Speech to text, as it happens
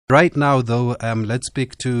Right now, though, let's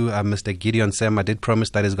speak to Mr. Gideon Sam. I did promise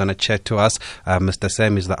that he's going to chat to us. Mr.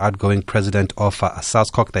 Sam is the outgoing president of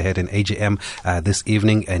SASCOC. They had an AGM this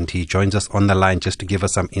evening, and he joins us on the line just to give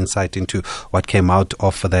us some insight into what came out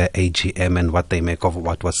of the AGM and what they make of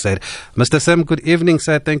what was said. Mr. Sam, good evening,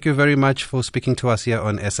 sir. Thank you very much for speaking to us here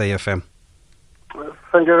on SAFM.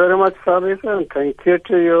 Thank you very much, Fabrice, and thank you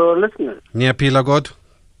to your listeners. Niyaphila God.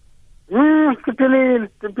 Siphilile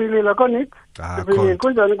lakonit. Siphilile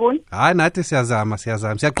kunjani kuni? Hayi nathi siyazama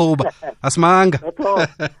siyaqhuba asimanga.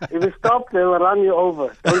 If you stop, they will run you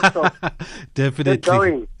over. Don't stop. Definitely. Keep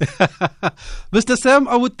going. Mr. Sam,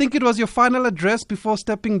 I would think it was your final address before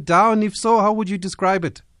stepping down. If so, how would you describe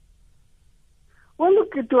it? Well,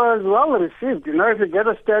 look, it was well received. You know, if you get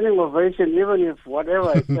a standing ovation, even if whatever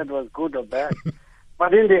I said was good or bad.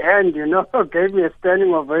 But in the end, you know, gave me a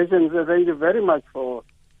standing ovation. So thank you very much for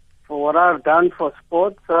what I've done for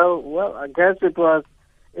sport. So, well, I guess it was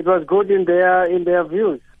good in their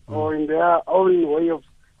views or in their own way of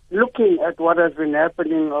looking at what has been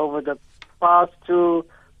happening over the past two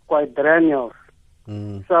quadrennials.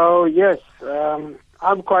 So yes,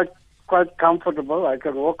 I'm quite comfortable. I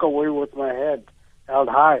can walk away with my head held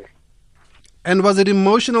high. And was it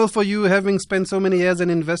emotional for you, having spent so many years and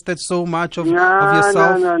invested so much of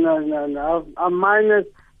yourself? No. Mine is,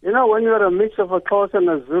 you know, when you're a mix of a Xhosa and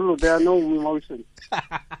a Zulu, there are no emotions.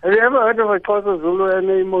 Have you ever heard of a Xhosa Zulu and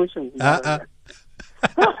no emotions? No.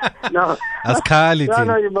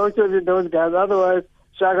 No emotions in those guys. Otherwise,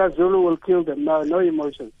 Shaka Zulu will kill them. No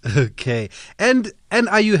emotions. Okay. And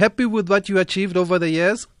are you happy with what you achieved over the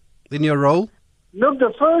years in your role? Look,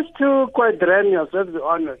 the first two quadrennials, let's be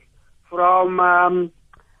honest, from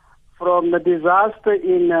the disaster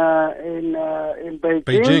in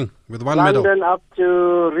Beijing with one London medal up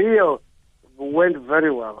to Rio went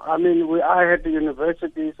very well. I mean, I had the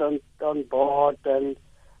universities on board, and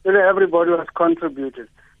you know, everybody was contributed.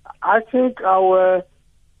 I think our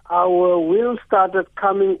wheels started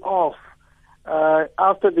coming off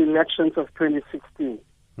after the elections of 2016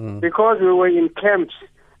 because we were in camps.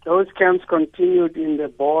 Those camps continued in the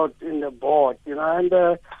board, you know, and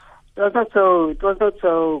it was not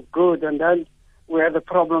so good. And then we had the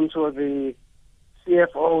problems with the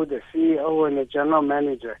CFO, the CEO, and the general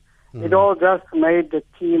manager. It all just made the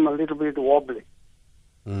team a little bit wobbly.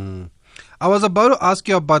 I was about to ask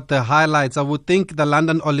you about the highlights. I would think the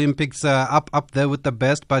London Olympics up there with the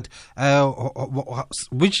best, but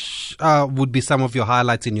which would be some of your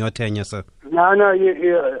highlights in your tenure, sir? No,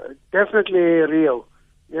 you definitely Rio.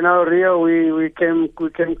 You know, Rio, we came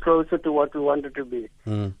closer to what we wanted to be.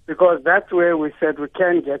 Because that's where we said we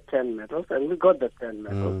can get 10 medals, and we got the 10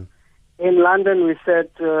 medals. In London, we said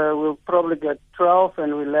we'll probably get 12,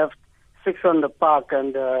 and we left 6 on the park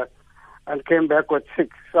and came back with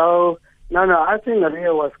 6. So, no, I think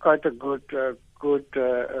Rio was quite a good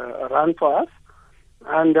run for us.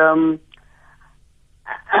 And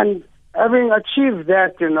having achieved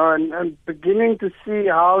that, you know, and beginning to see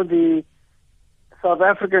how the South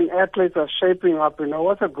African athletes are shaping up, you know,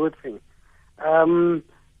 was a good thing.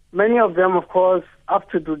 Many of them, of course, up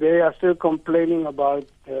to today are still complaining about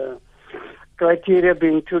criteria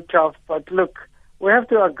being too tough. But look, we have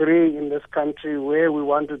to agree in this country where we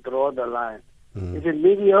want to draw the line. Is it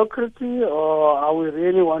mediocrity, or are we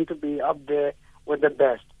really want to be up there with the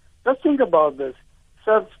best? Just think about this.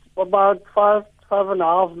 So about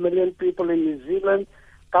 5.5 million people in New Zealand,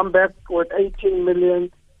 come back with 18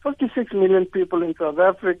 million, 56 million people in South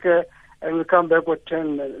Africa, and we come back with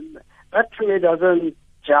 10 million. That to me doesn't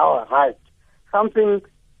gel right. Something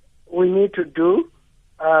we need to do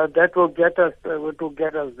that will get us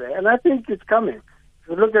there. And I think it's coming. If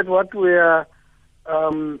you look at what we are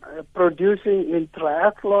producing in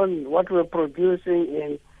triathlon, what we're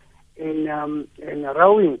producing in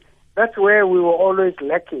rowing, that's where we were always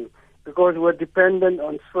lacking, because we're dependent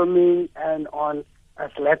on swimming and on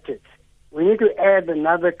athletics. We need to add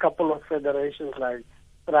another couple of federations like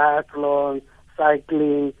triathlon,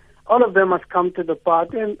 cycling. All of them must come to the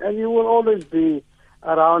party, and you will always be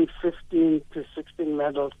around 15 to 16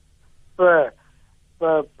 medals per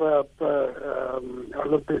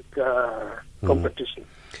Olympic competition.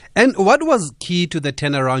 And what was key to the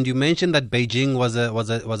turnaround? You mentioned that Beijing was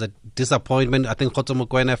a disappointment. I think Kgotso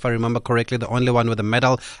Mokoena, if I remember correctly, the only one with a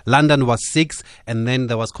medal. London was 6, and then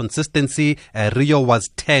there was consistency. Rio was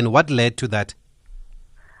 10. What led to that?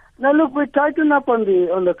 Now look, we tightened up on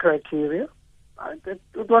the criteria. It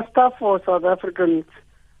was tough for South African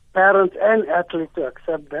parents and athletes to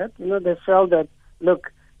accept that. You know, they felt that,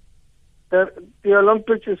 look, the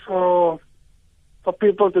Olympics is for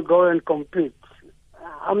people to go and compete.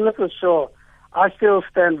 I'm not so sure. I still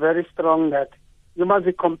stand very strong that you must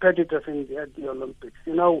be competitive at the Olympics.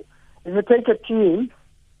 You know, if you take a team,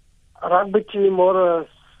 a rugby team or a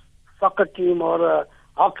soccer team or a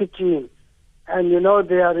hockey team, and you know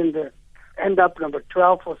they are end up number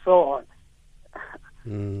 12 or so on,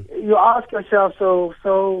 you ask yourself, so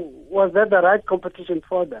was that the right competition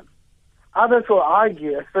for them? Others will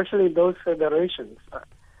argue, especially those federations.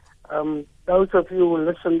 Those of you who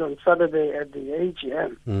listened on Saturday at the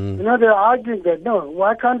AGM, you know, they're arguing that, no,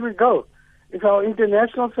 why can't we go? If our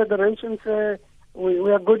international federations say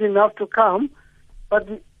we are good enough to come, but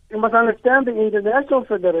you must understand the international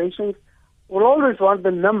federations will always want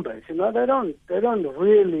the numbers. You know, they don't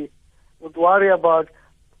really would worry about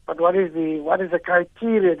what is the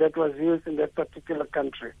criteria that was used in that particular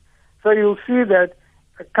country. So you'll see that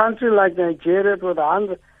a country like Nigeria with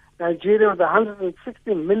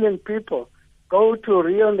 160 million people go to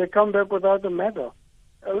Rio and they come back without a medal.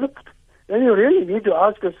 Look, then you really need to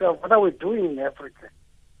ask yourself, what are we doing in Africa?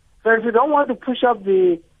 So if you don't want to push up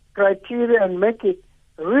the criteria and make it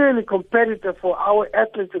really competitive for our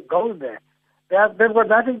athletes to go there, they've got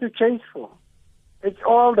nothing to chase for. It's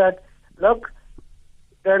all that, look,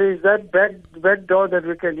 there is that back door that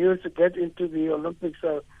we can use to get into the Olympics.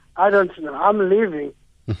 So I don't know. I'm leaving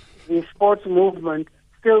the sports movement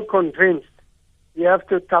still convinced you have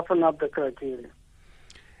to toughen up the criteria.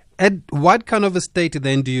 Ed, what kind of a state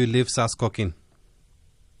then do you leave SASCOC in?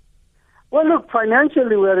 Well, look,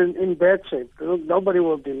 financially we're in bad shape. Look, nobody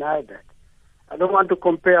will deny that. I don't want to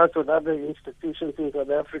compare us with other institutions in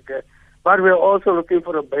South Africa, but we're also looking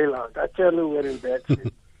for a bailout. I tell you, we're in bad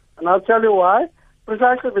shape. And I'll tell you why.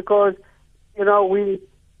 Precisely because, you know,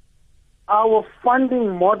 our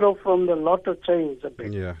funding model from the lotto changed a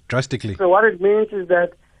bit. Yeah, drastically. So what it means is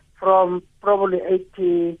that from probably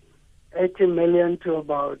 80 million to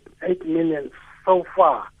about 8 million so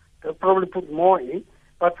far. They'll probably put more in,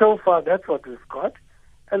 but so far that's what we've got.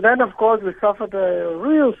 And then, of course, we suffered a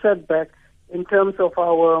real setback in terms of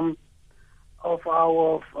our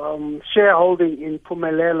shareholding in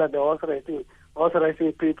Phumelela, the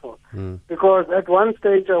authorizing people. Because at one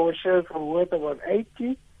stage our shares were worth about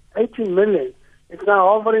 18 million. It's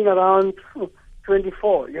now hovering around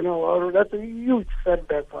 24, you know, that's a huge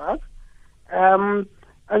setback for us. And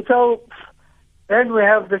so then we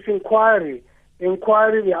have this inquiry,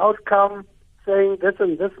 the outcome saying this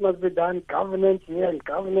and this must be done, governance here and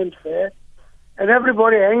governance there. And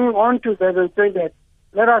everybody hanging on to that and saying that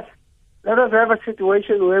let us have a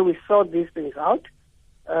situation where we sort these things out.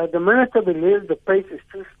 The minister believes the pace is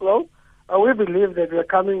too slow. We believe that we're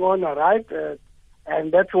coming on all right,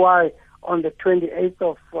 and that's why on the 28th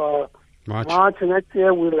of March next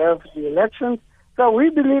year we'll have the elections. So we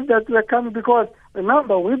believe that we're coming because,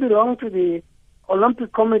 remember, we belong to the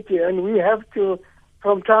Olympic Committee and we have to,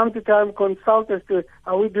 from time to time, consult as to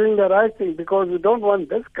are we doing the right thing, because we don't want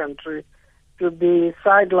this country to be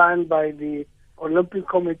sidelined by the Olympic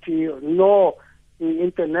Committee, nor the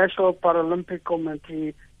International Paralympic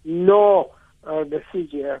Committee, nor the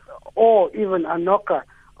CGF, or even ANOCA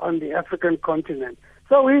on the African continent.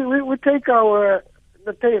 So we take the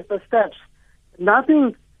steps.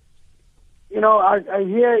 Nothing, you know, I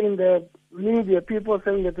hear in the media people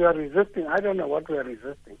saying that we are resisting. I don't know what we are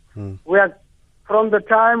resisting. We are, from the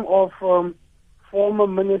time of former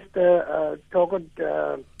Minister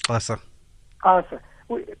Thokozile Xasa.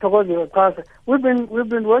 We've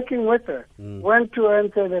been working with her. Went to her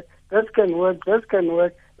and said that this can work,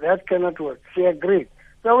 that cannot work. She agreed.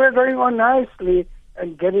 So we're going on nicely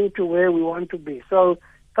and getting to where we want to be. So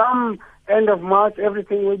come end of March,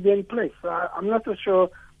 everything will be in place. So I'm not so sure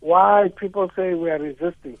why people say we are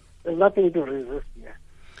resisting. There's nothing to resist here.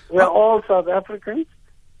 We're all South Africans.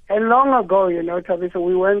 And long ago, you know, Thabiso,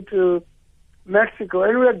 we went to Mexico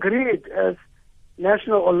and we agreed as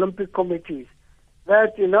National Olympic Committees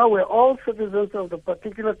that, you know, we're all citizens of the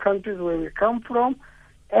particular countries where we come from,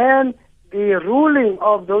 and the ruling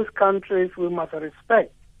of those countries we must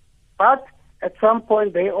respect. But at some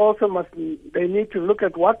point they need to look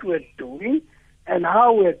at what we're doing and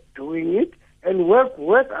how we're doing it and work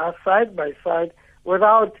with us side by side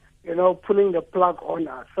without, you know, pulling the plug on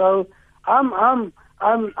us. So I'm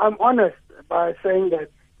honest by saying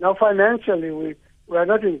that now financially we are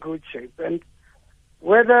not in good shape, and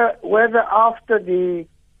whether after the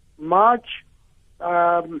March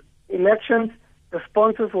elections the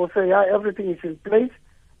sponsors will say, yeah, everything is in place,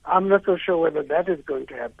 I'm not so sure whether that is going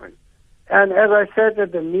to happen. And as I said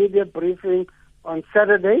at the media briefing on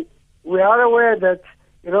Saturday, we are aware that,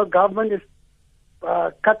 you know, government is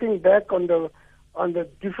cutting back on the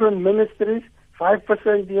different ministries,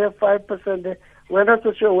 5% here, 5% there. We're not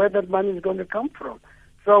so sure where that money is going to come from.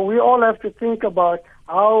 So we all have to think about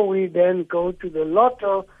how we then go to the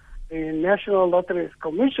Lotto, the National Lotteries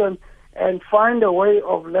Commission, and find a way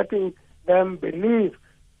of letting them believe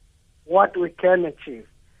what we can achieve.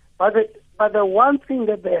 But the one thing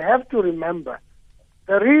that they have to remember,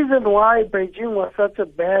 the reason why Beijing was such a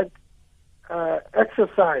bad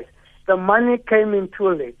exercise, the money came in too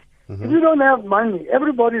late. If you don't have money,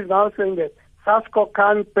 everybody's now saying that SASCO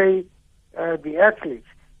can't pay the athletes.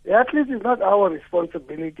 The athletes is not our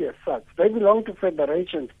responsibility as such. They belong to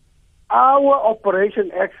federations. Our Operation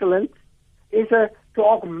Excellence is to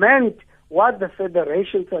augment what the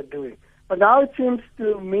federations are doing. But now it seems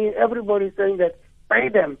to me everybody's saying that pay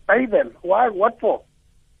them. Why? What for?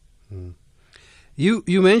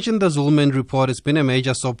 You mentioned the Zulman report. It's been a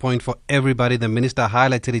major sore point for everybody. The minister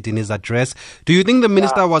highlighted it in his address. Do you think the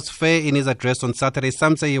minister was fair in his address on Saturday?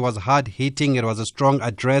 Some say he was hard-hitting. It was a strong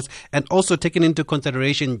address. And also taking into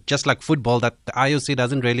consideration, just like football, that the IOC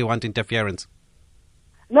doesn't really want interference.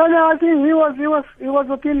 No, I think he was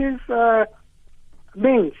within his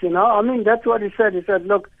means, I mean, that's what he said. He said,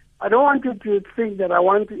 look, I don't want you to think that I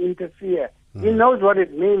want to interfere. He knows what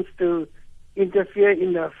it means to interfere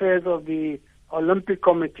in the affairs of the Olympic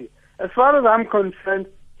Committee. As far as I'm concerned,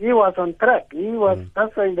 he was on track. He was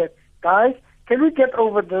just saying that, guys, can we get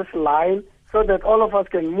over this line so that all of us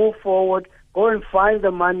can move forward, go and find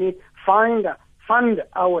the money, fund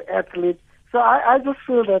our athletes. So I just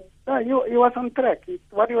feel that he was on track.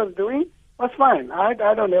 What he was doing was fine. I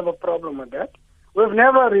don't have a problem with that. We've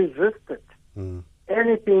never resisted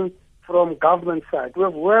anything from government side.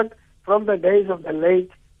 We've worked from the days of the late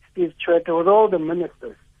Steve Tshwete with all the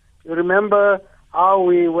ministers. You remember how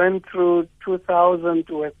we went through 2000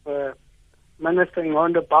 with Minister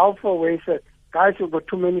Ngonde Balfour, where he said, guys, we've got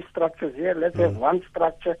too many structures here, let's have one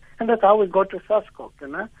structure, and that's how we got to SASCO,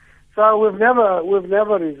 So we've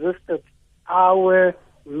never resisted our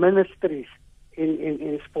ministries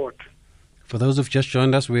in sport. For those who've just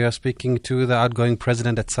joined us, we are speaking to the outgoing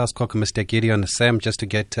president at SASCOC, Mr. Gideon Sem, just to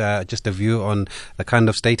get just a view on the kind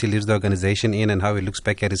of state he leaves the organization in and how he looks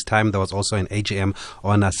back at his time. There was also an AGM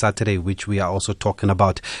on Saturday, which we are also talking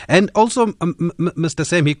about. And also, Mr.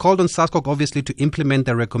 Sem, he called on SASCOC, obviously, to implement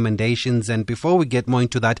the recommendations. And before we get more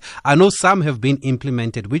into that, I know some have been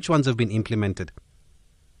implemented. Which ones have been implemented?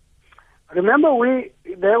 Remember,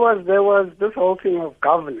 there was this whole thing of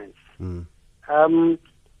governance.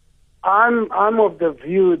 I'm of the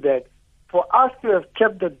view that for us to have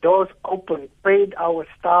kept the doors open, paid our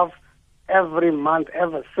staff every month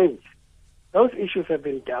ever since, those issues have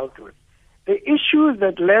been dealt with. The issues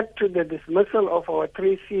that led to the dismissal of our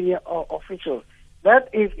 3 senior officials, that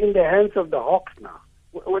is in the hands of the Hawks now.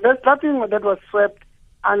 There's nothing that was swept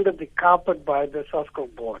under the carpet by the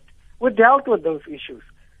SASCO board. We dealt with those issues.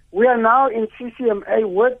 We are now in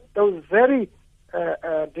CCMA with those very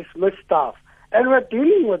dismissed staff. And we're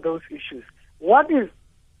dealing with those issues. What is,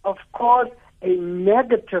 of course, a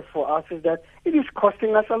negative for us is that it is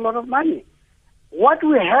costing us a lot of money. What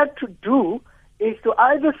we had to do is to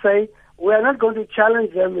either say we are not going to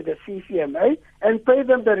challenge them with the CCMA and pay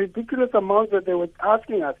them the ridiculous amounts that they were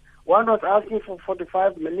asking us. One was asking for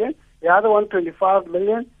 45 million, the other one 25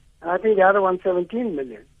 million, and I think the other one 17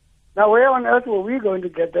 million. Now, where on earth were we going to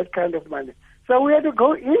get that kind of money? So we had to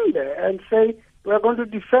go in there and say we're going to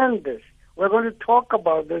defend this. We're going to talk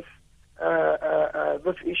about this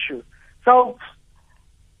this issue. So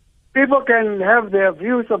people can have their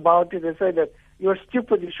views about it and say that you're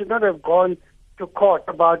stupid, you should not have gone to court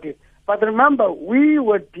about it. But remember, we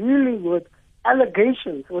were dealing with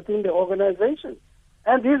allegations within the organization.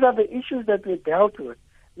 And these are the issues that we dealt with.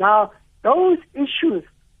 Now, those issues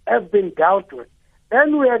have been dealt with.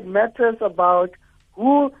 Then we had matters about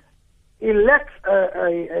who elects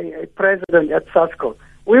a president at SASCO.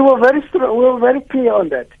 We were very clear on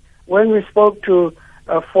that when we spoke to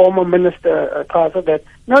former Minister Carter that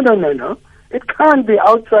no. It can't be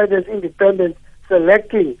outsiders independents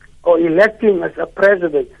selecting or electing as a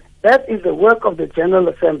president. That is the work of the General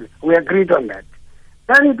Assembly. We agreed on that.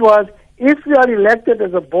 Then it was, if you are elected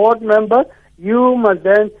as a board member, you must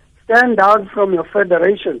then stand down from your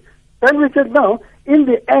federation. Then we said, no, in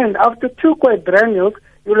the end, after 2 quadrennials,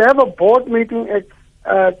 you'll have a board meeting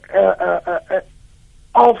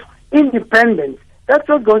of independence. That's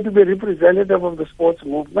not going to be representative of the sports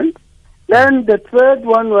movement. Then the third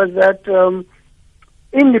one was that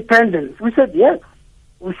independence. We said, yes,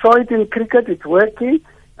 we saw it in cricket, it's working,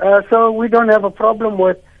 so we don't have a problem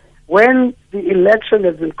with when the election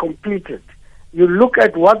has been completed. You look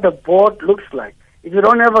at what the board looks like. If you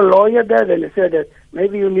don't have a lawyer there, then they said that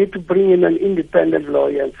maybe you need to bring in an independent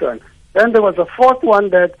lawyer and so on. Then there was a fourth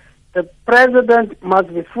one that the president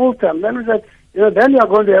must be full-term. Then we said, then you are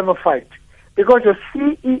going to have a fight. because the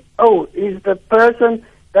CEO is the person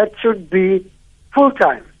that should be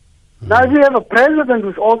full-time. Now, if you have a president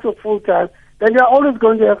who's also full-time, then you're always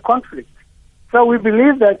going to have conflict. So we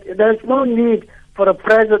believe that there's no need for a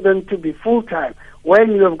president to be full-time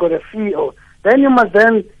when you have got a CEO. Then you must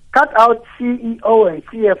then cut out CEO and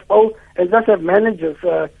CFO and just have managers,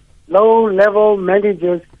 low-level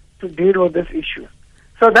managers to deal with this issue.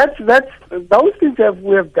 So that's those things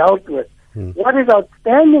we have dealt with. What is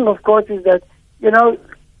outstanding, of course, is that,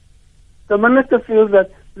 the minister feels that,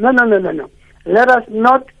 no. Let us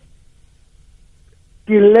not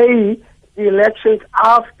delay the elections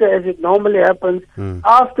after, as it normally happens,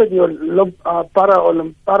 after the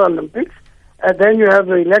Paralympics, and then you have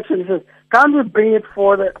the election. He says, can't we bring it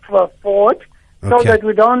forward so that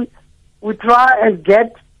we try and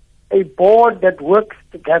get a board that works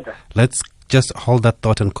together? Let's just hold that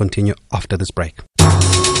thought and continue after this break.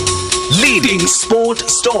 Leading sport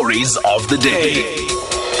stories of the day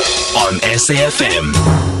on SAFM.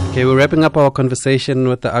 Okay, we're wrapping up our conversation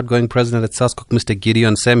with the outgoing president at SASCOC, Mr.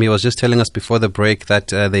 Gideon Sem. He was just telling us before the break that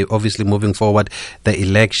they're obviously moving forward the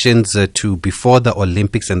elections to before the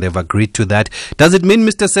Olympics, and they've agreed to that. Does it mean,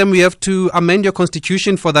 Mr. Sem, we have to amend your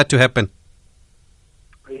constitution for that to happen?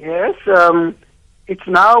 Yes, it's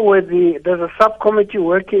now there's a subcommittee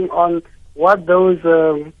working on what those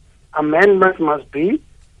amendments must be.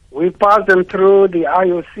 We passed them through the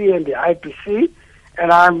IOC and the IPC, and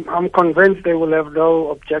I'm convinced they will have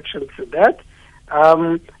no objection to that.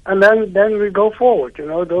 And then we go forward.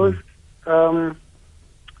 Those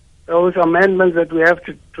amendments that we have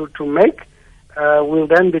to make will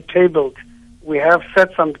then be tabled. We have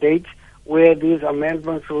set some dates where these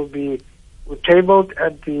amendments will be tabled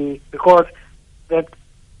because that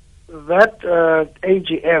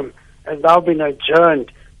AGM has now been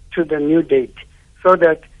adjourned to the new date, so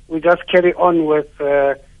that we just carry on with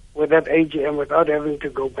that AGM without having to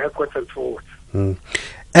go backwards and forwards. And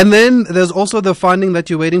then there's also the funding that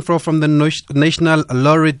you're waiting for from the National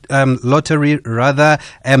Lottery.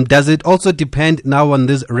 Does it also depend now on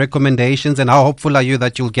these recommendations, and how hopeful are you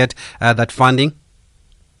that you'll get that funding?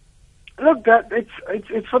 Look,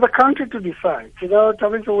 it's for the country to decide.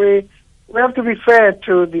 Thabiso, we have to be fair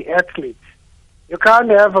to the athletes. You can't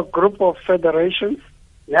have a group of federations,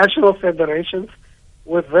 national federations,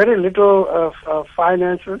 with very little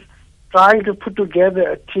finances, trying to put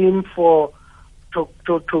together a team to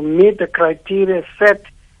meet the criteria set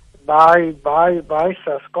by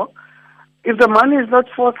SASCOC. If the money is not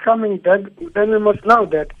forthcoming, then we must know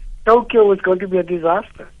that Tokyo is going to be a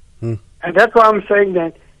disaster. And that's why I'm saying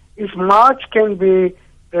that if March can be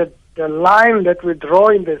the line that we draw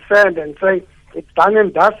in the sand and say it's done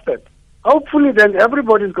and dusted, hopefully then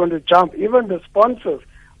everybody's going to jump, even the sponsors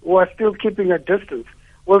who are still keeping a distance,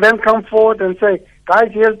 will then come forward and say, guys,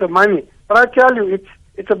 here's the money. But I tell you,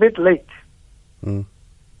 it's a bit late.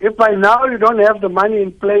 If by now you don't have the money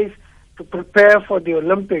in place to prepare for the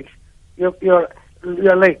Olympics, you're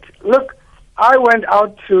late. Look, I went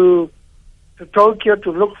out to Tokyo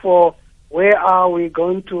to look for where are we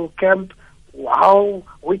going to camp,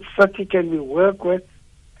 which city can we work with.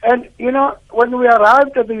 And, when we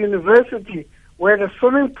arrived at the university where the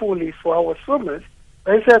swimming pool is for our swimmers,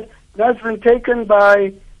 they said that's been taken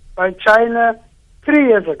by China 3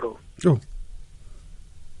 years ago. Oh.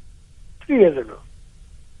 3 years ago.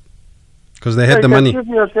 Because they had the money. Give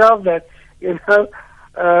yourself that, if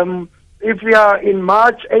we are in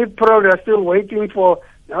March, April, they're still waiting for,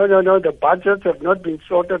 no, the budgets have not been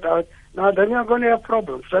sorted out. Now, then you're going to have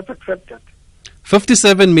problems. Let's accept it.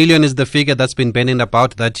 57 million is the figure that's been bandied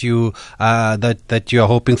about that you that you are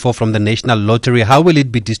hoping for from the National Lottery. How will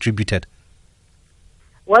it be distributed?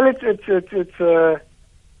 Well, it's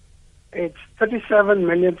 37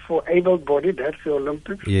 million for able-bodied. That's the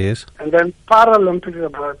Olympics. Yes. And then Paralympics is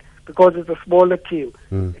about, because it's a smaller team,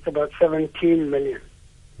 it's about 17 million.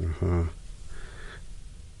 And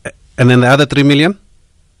then the other 3 million?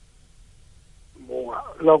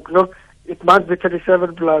 Look, it must be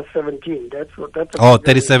 37 plus 17. That's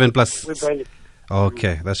 37 plus.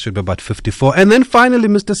 Okay, that should be about 54. And then finally,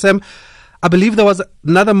 Mr. Sem, I believe there was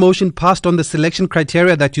another motion passed on the selection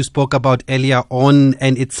criteria that you spoke about earlier on,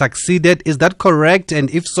 and it succeeded. Is that correct? And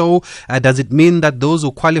if so, does it mean that those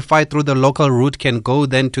who qualify through the local route can go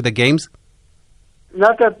then to the games?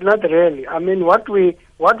 Not really. I mean, what we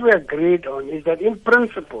agreed on is that in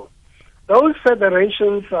principle, those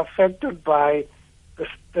federations affected by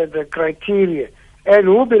the criteria and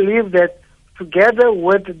who believe that together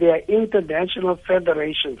with their international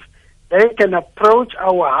federations, they can approach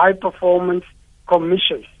our high-performance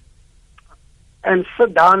commissions and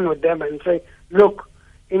sit down with them and say, look,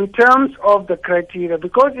 in terms of the criteria,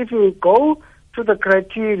 because if you go to the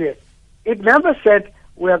criteria, it never said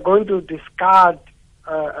we are going to discard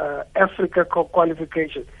Africa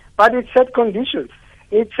qualification, but it set conditions.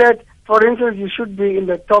 It said, for instance, you should be in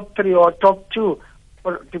the top 3 or top 2,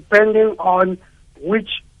 depending on which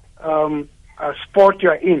sport you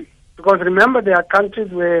are in. Because remember, there are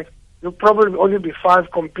countries where you'll probably only be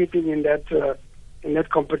 5 competing in that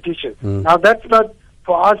competition. Now, that's not,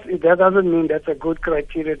 for us, that doesn't mean that's a good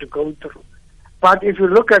criteria to go through. But if you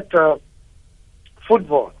look at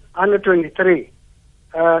football, under 23,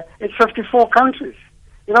 it's 54 countries.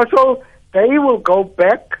 So they will go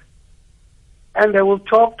back and they will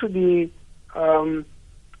talk to the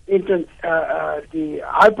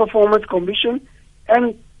High Performance Commission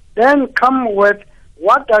and then come with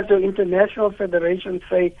what does the International Federation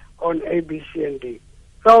say on A, B, C, and D.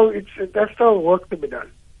 So there's still work to be done.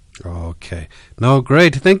 Okay. No,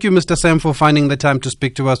 great. Thank you, Mr. Sam, for finding the time to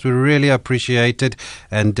speak to us. We really appreciate it,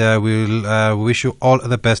 and we'll wish you all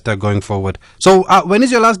the best going forward. So when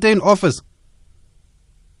is your last day in office?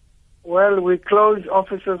 Well, we close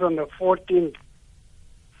offices on the 14th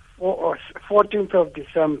of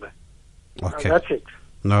December. Okay. That's it.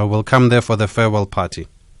 No, we'll come there for the farewell party.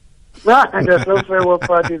 And there's no farewell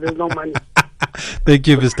party. There's no money. Thank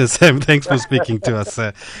you, Mr. Sam. Thanks for speaking to us.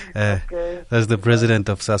 Okay. That's the president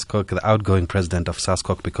of SASCOC, the outgoing president of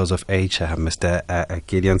SASCOC because of age, Mr.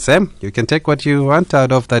 Gideon Sam. You can take what you want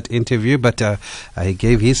out of that interview, but he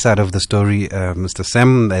gave his side of the story, Mr.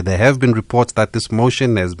 Sam. There have been reports that this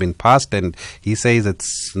motion has been passed, and he says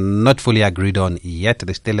it's not fully agreed on yet.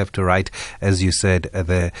 They still have to write, as you said,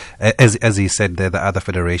 as he said, there are the other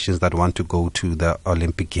federations that want to go to the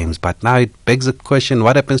Olympic Games. But now it begs the question,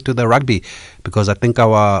 what happens to the rugby? Because I think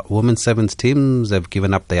our women's sevens teams have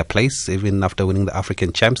given up their place. Even after winning the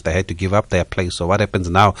African champs, they had to give up their place. So what happens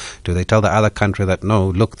now? Do they tell the other country that, no,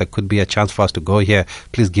 look, there could be a chance for us to go here.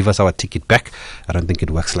 Please give us our ticket back? I don't think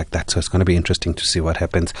it works like that. So it's going to be interesting to see what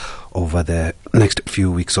happens over the next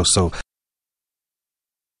few weeks or so.